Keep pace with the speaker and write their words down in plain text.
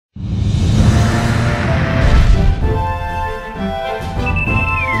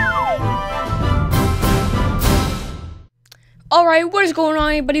Alright, what is going on,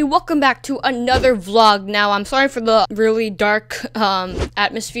 everybody? Welcome back to another vlog. Now, I'm sorry for the really dark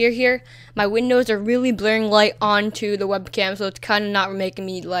atmosphere here. My windows are really blaring light onto the webcam, so it's kind of not making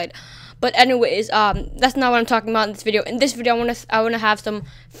me light. But anyways, that's not what I'm talking about in this video. In this video, I want to have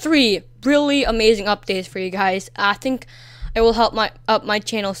three really amazing updates for you guys. I think it will help my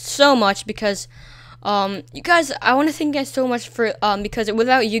channel so much because you guys, I want to thank you guys so much for because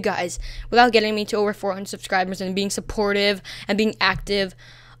without you guys, without getting me to over 400 subscribers and being supportive and being active,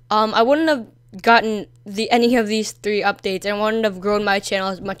 I wouldn't have gotten any of these three updates, and I wouldn't have grown my channel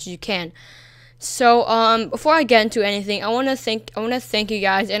as much as you can. So before I get into anything, I want to thank you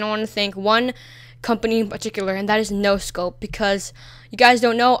guys, and I want to thank one company in particular, and that is NOSCOPE, because you guys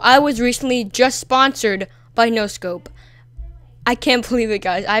don't know, I was recently just sponsored by NOSCOPE. I can't believe it,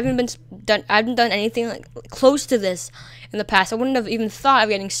 guys. I haven't done anything like close to this in the past. I wouldn't have even thought of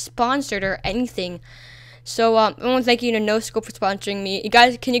getting sponsored or anything. So I want to thank you to NOSCOPE for sponsoring me. If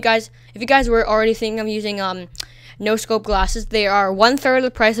you guys were already thinking of using NOSCOPE glasses, they are 1/3 of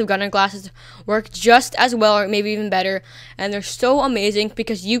the price of Gunner glasses, work just as well or maybe even better, and they're so amazing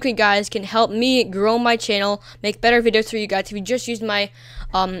because you guys can help me grow my channel, make better videos for you guys if you just use my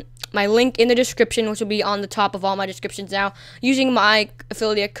my link in the description, which will be on the top of all my descriptions now, using my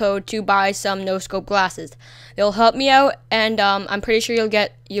affiliate code to buy some NOSCOPE glasses. They'll help me out, and I'm pretty sure you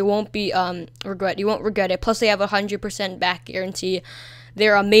won't regret it. Plus, they have a 100% back guarantee.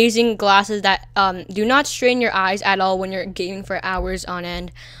 They're amazing glasses that do not strain your eyes at all when you're gaming for hours on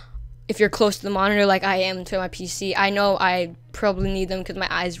end. If you're close to the monitor like I am to my PC, I know I probably need them because my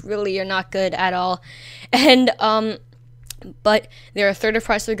eyes really are not good at all. And but they're 1/3 of the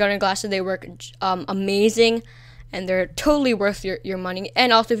price of the Gunner glasses. They work amazing, and they're totally worth your money.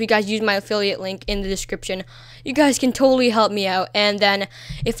 And also, if you guys use my affiliate link in the description, you guys can totally help me out. And then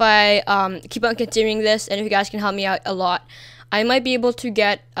if I keep on continuing this, and if you guys can help me out a lot, I might be able to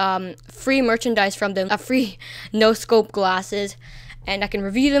get free merchandise from them, free NOSCOPE glasses, and I can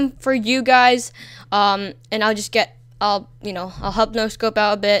review them for you guys. And I'll help NOSCOPE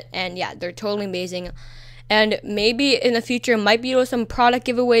out a bit. And yeah, they're totally amazing. And maybe in the future, might be able to some product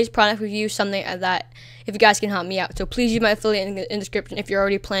giveaways, product reviews, something like that, if you guys can help me out. So please use my affiliate in the description if you're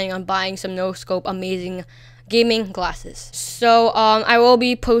already planning on buying some NOSCOPE amazing gaming glasses. So I will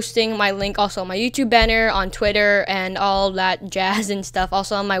be posting my link also on my YouTube banner, on Twitter, and all that jazz and stuff.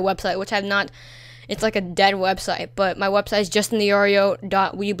 Also on my website, which I've not, it's like a dead website, but my website is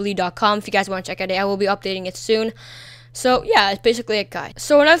justinorial.weebly.com. If you guys want to check it out, I will be updating it soon. So yeah, it's basically it, guys.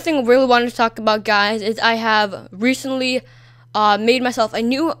 So another thing I really wanted to talk about, guys, is I have recently made myself a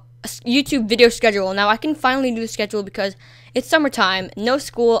new YouTube video schedule. Now I can finally do the schedule because it's summertime, no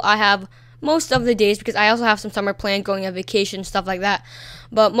school. I have most of the days because I also have some summer plans, going on vacation, stuff like that.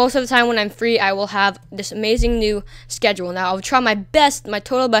 But most of the time when I'm free, I will have this amazing new schedule. Now I'll try my best, my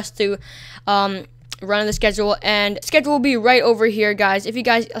total best to run the schedule, and the schedule will be right over here, guys. If you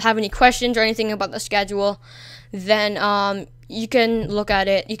guys have any questions or anything about the schedule, then you can look at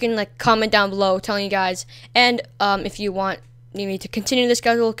it. You can like comment down below telling you guys, and if you want me to continue the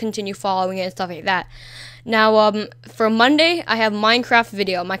schedule, continue following it and stuff like that. Now for Monday, I have Minecraft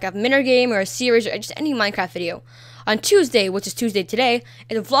video, Minecraft minor game or a series or just any Minecraft video. On Tuesday, which is Tuesday today,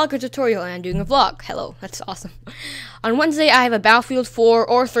 is a vlog or tutorial, and I'm doing a vlog. Hello, that's awesome. On Wednesday, I have a Battlefield 4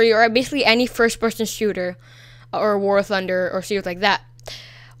 or 3 or basically any first-person shooter or War Thunder or series like that.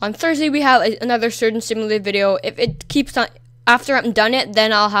 On Thursday, we have another Surgeon Simulator video. If it keeps on, after I'm done it,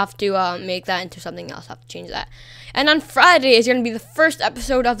 then I'll have to make that into something else. I'll have to change that. And on Friday is going to be the first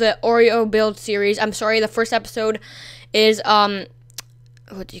episode of the Oreo build series. I'm sorry, the first episode is,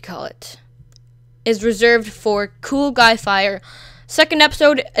 what do you call it? Is reserved for Cool Guy Fire. Second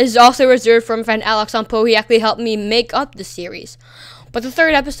episode is also reserved for my friend Alex on Poe. He actually helped me make up the series. But the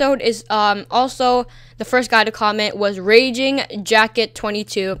third episode is also, the first guy to comment was Raging Jacket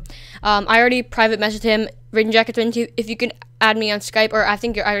 22. I already private messaged him, Raging Jacket 22, if you can add me on Skype, or I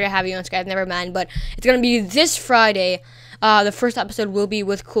think I already have you on Skype, never mind. But it's going to be this Friday. The first episode will be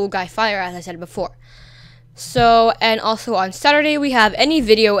with Cool Guy Fire, as I said before. So, and also on Saturday, we have any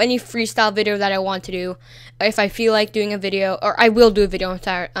video, any freestyle video that I want to do. If I feel like doing a video, or I will do a video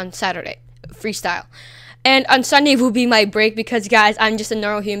on Saturday, freestyle. And on Sunday will be my break because, guys, I'm just a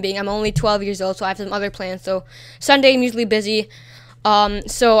normal human being. I'm only 12 years old, so I have some other plans. So Sunday, I'm usually busy.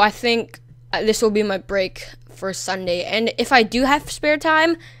 So I think this will be my break for Sunday. And if I do have spare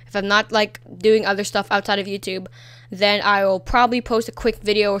time, if I'm not, like, doing other stuff outside of YouTube, then I will probably post a quick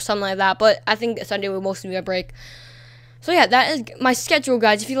video or something like that. But I think Sunday will mostly be a break. So yeah, that is my schedule,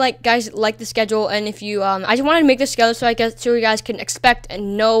 guys. If you like the schedule, and if you I just wanted to make this schedule so so you guys can expect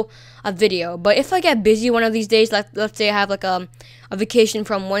and know a video. But if I get busy one of these days, let's say I have like a vacation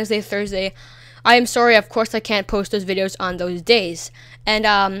from Wednesday to Thursday, I am sorry, of course I can't post those videos on those days, and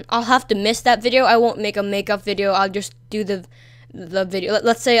I'll have to miss that video. I won't make a makeup video. I'll just do the video.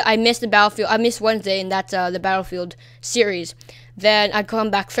 Let's say I missed the Battlefield. I missed Wednesday, and that's the Battlefield series. Then I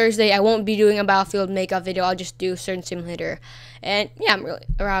come back Thursday. I won't be doing a Battlefield makeup video. I'll just do Certain Simulator. And yeah, I'm really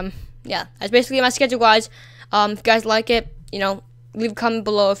yeah, that's basically my schedule, guys. If you guys like it, you know, leave a comment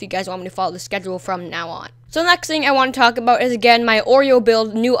below if you guys want me to follow the schedule from now on. So the next thing I want to talk about is, again, my Oreo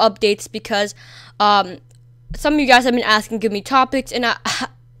build new updates, because some of you guys have been asking, give me topics, and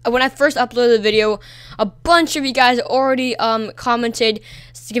when I first uploaded the video, a bunch of you guys already commented,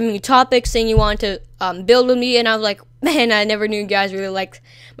 giving me topics, saying you want to build with me, and I was like, man, I never knew you guys really liked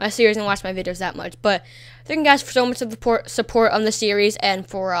my series and watched my videos that much. But thank you guys for so much of the support on the series, and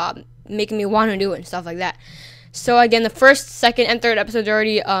for making me want to do it and stuff like that. So again, the first, second, and third episodes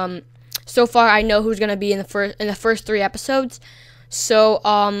already. So far, I know who's gonna be in the first 3 episodes. So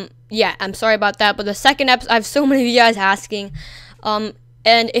yeah, I'm sorry about that. But the second episode, I have so many of you guys asking.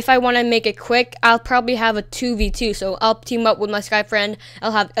 And if I want to make it quick, I'll probably have a 2v2. So I'll team up with my Skype friend.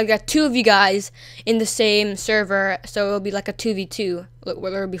 I got 2 of you guys in the same server. So it'll be like a 2v2,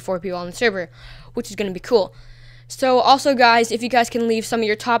 where there'll be 4 people on the server, which is going to be cool. So also, guys, if you guys can leave some of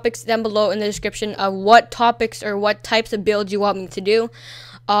your topics down below in the description of what topics or what types of builds you want me to do.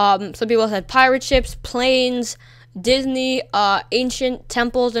 Some people said pirate ships, planes, Disney, ancient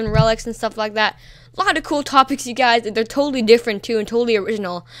temples and relics and stuff like that. A lot of cool topics, you guys. They're totally different too and totally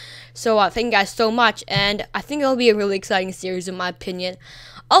original. So thank you guys so much, and I think it'll be a really exciting series in my opinion.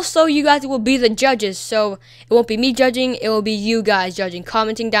 Also, you guys will be the judges, so it won't be me judging, it will be you guys judging,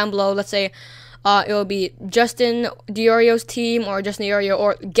 commenting down below. Let's say it will be justinorial's team, or justinorial,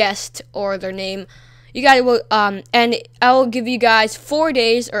 or guest, or their name. You guys will and I will give you guys 4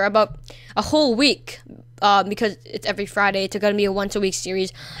 days, or about a whole week. Because it's every Friday, it's going to be a once-a-week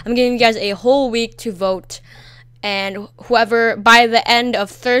series. I'm giving you guys a whole week to vote, and whoever, by the end of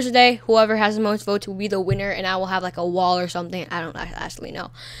Thursday, whoever has the most votes will be the winner, and I will have like a wall or something. I don't actually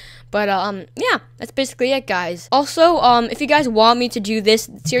know. But yeah, that's basically it, guys. Also, if you guys want me to do this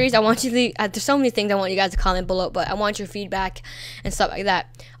series, I want you to leave, there's so many things I want you guys to comment below, but I want your feedback and stuff like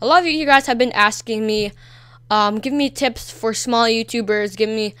that. A lot of you guys have been asking me, give me tips for small YouTubers. Give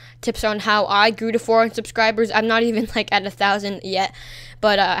me tips on how I grew to 400 subscribers. I'm not even like at 1,000 yet,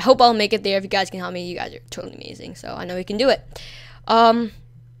 but I hope I'll make it there. If you guys can help me, you guys are totally amazing. So I know we can do it.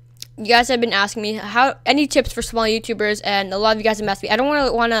 You guys have been asking me any tips for small YouTubers, and a lot of you guys have asked me. I don't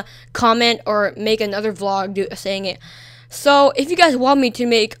want to comment or make another vlog saying it. So if you guys want me to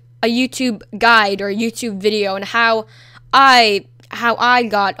make a YouTube guide or a YouTube video on how I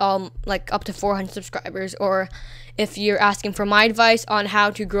got like up to 400 subscribers, or if you're asking for my advice on how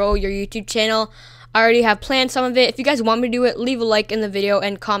to grow your YouTube channel, I already have planned some of it. If you guys want me to do it, leave a like in the video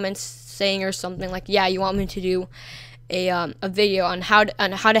and comments saying or something like, yeah, you want me to do a video on how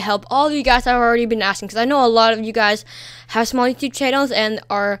to help all of you guys that have already been asking, because I know a lot of you guys have small YouTube channels and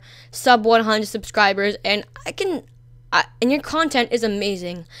are sub 100 subscribers, and and your content is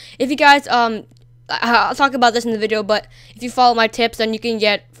amazing. If you guys I'll talk about this in the video, but if you follow my tips, then you can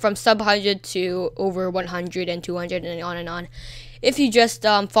get from sub 100 to over 100 and 200 and on and on. If you just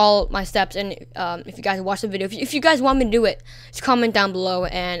follow my steps, and if you guys watch the video, if you guys want me to do it, just comment down below,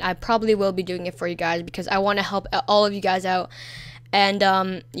 and I probably will be doing it for you guys, because I want to help all of you guys out. And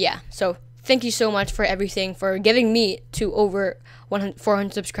yeah, so thank you so much for everything, for giving me to over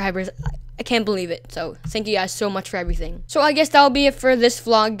 400 subscribers. I can't believe it. So thank you guys so much for everything. So I guess that'll be it for this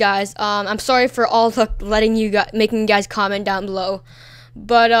vlog, guys. I'm sorry for all the making you guys comment down below.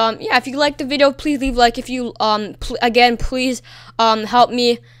 But yeah, if you liked the video, please leave a like. If you again, please help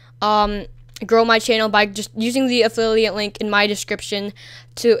me grow my channel by just using the affiliate link in my description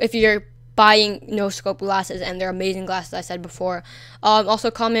if you're buying NOSCOPE glasses, and they're amazing glasses, I said before.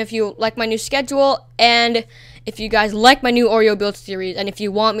 Also comment if you like my new schedule, and if you guys like my new Oreo build series, and if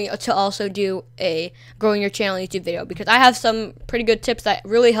you want me to also do a growing your channel YouTube video, because I have some pretty good tips that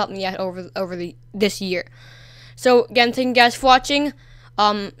really helped me out over this year. So again, thank you guys for watching.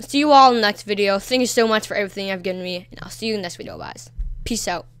 See you all in the next video. Thank you so much for everything you've given me, and I'll see you in the next video, guys. Peace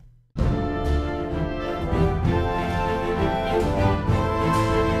out.